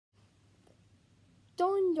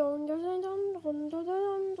Dun dun dun dun dun dun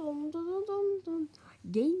dun dun dun dun dun.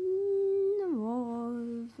 Game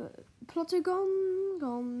of Plotagon,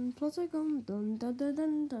 gone, Plotagon, dun dun dun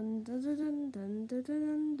dun dun dun dun dun dun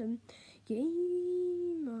dun dun.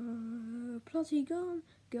 Game of Plotagon,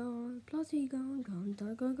 gone, Plotagon, gone,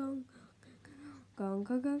 gone, gone, gone, gone,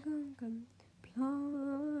 gone, gone, gone, gone. Plotagon,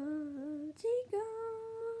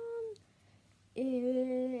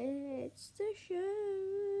 it's the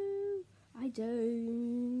show. I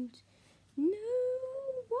don't know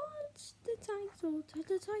what's the title, the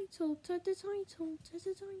title, the title, the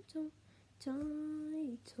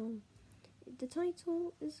title. The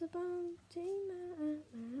title is about a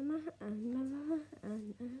man.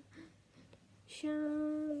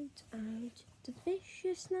 Shout out the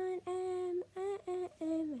vicious 9M.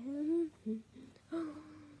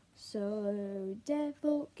 So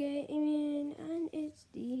devil gaming, and it's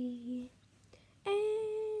the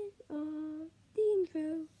end of the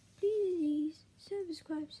intro. Please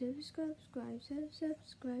subscribe.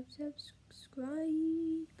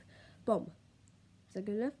 Boom. Is that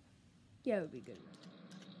good enough? Yeah, it would be good enough.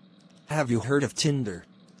 Have you heard of Tinder?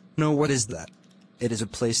 No, what is that? It is a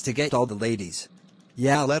place to get all the ladies.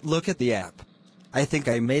 Yeah, let's look at the app. I think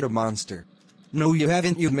I made a monster. No, you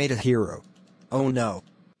haven't, you made a hero. Oh no.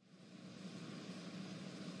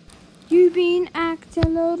 You've been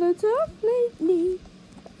acting a little tough lately.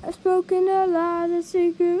 I've spoken a lot of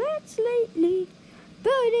cigarettes lately.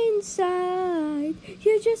 But inside,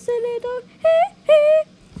 you're just a little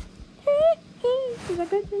Is that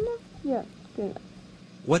good enough? Yeah, good enough.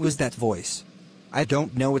 What was that voice? I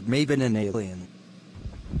don't know, it may have been an alien.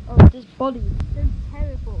 Oh, this body is so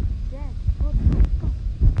terrible. Yeah, oh my god.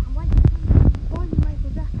 And why did you body Michael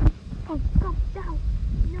Jackson? Oh god, no.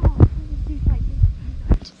 No, do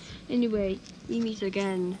that. Anyway, you meet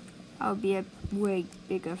again. I'll be a way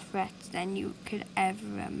bigger threat than you could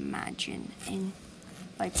ever imagine in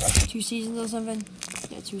like 2 seasons or something.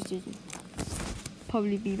 Yeah, 2 seasons.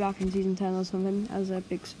 Probably be back in season 10 or something as a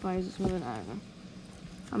big surprise or something. I don't know.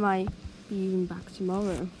 I might be even back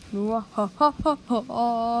tomorrow. There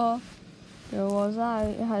was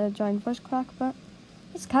I had a giant voice crack, but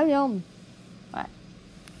let's carry on. Bye.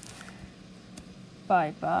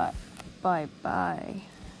 Bye.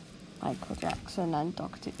 Michael Jackson and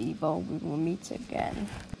Dr. Evil, we will meet again.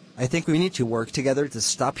 I think we need to work together to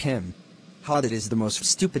stop him. How that is the most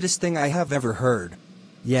stupidest thing I have ever heard.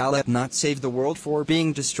 Yeah, let's not save the world for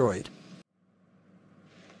being destroyed.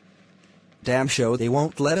 Damn show, they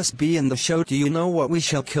won't let us be in the show. Do you know what we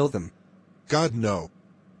shall kill them? God, no.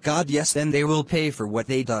 God, yes, then they will pay for what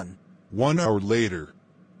they done. 1 hour later.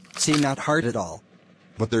 See, not hard at all.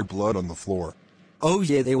 But there's blood on the floor. Oh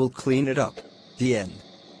yeah, they will clean it up. The end.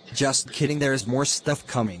 Just kidding, there's more stuff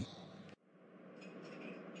coming.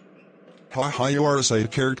 Haha, you are a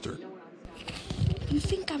side character. You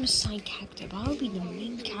think I'm a side character, but I'll be the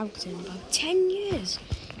main character in about 10 years.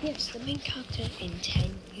 Yes, the main character in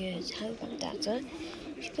 10 years. How about that, huh?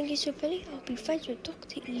 You think it's so funny? I'll be friends with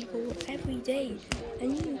Dr. Evil every day.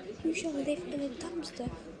 And you shall live in a dumpster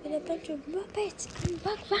with a bunch of Muppets and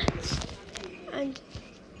Rugrats. And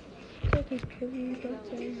I could kill you, but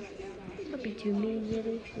I'll be too mean,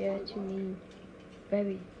 really. Yeah, too mean.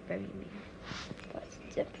 Very, very mean. But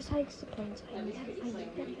besides the point, I never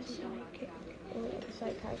like it. Or a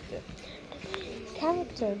side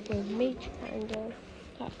character with Midge and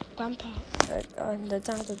Grandpa and the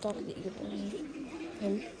dad of Dr.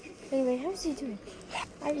 Evil. Anyway, how's he doing?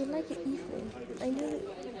 I would like it evil. I know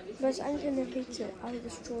it, but I'm gonna hate it. I'll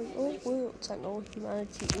destroy all worlds and all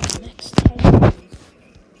humanity in the next 10 years.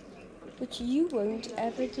 Which you won't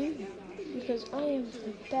ever do, because I am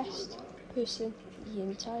the best person in the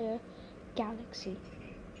entire galaxy.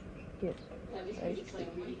 Good. Right.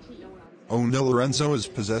 Oh no, Lorenzo is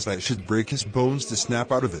possessed. I should break his bones to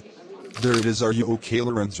snap out of it. There it is. Are you okay,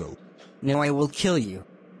 Lorenzo? No, I will kill you.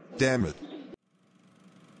 Damn it.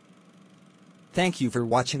 Thank you for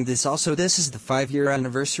watching this. Also, this is the 5-year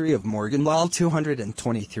anniversary of Morgan Law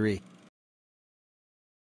 223.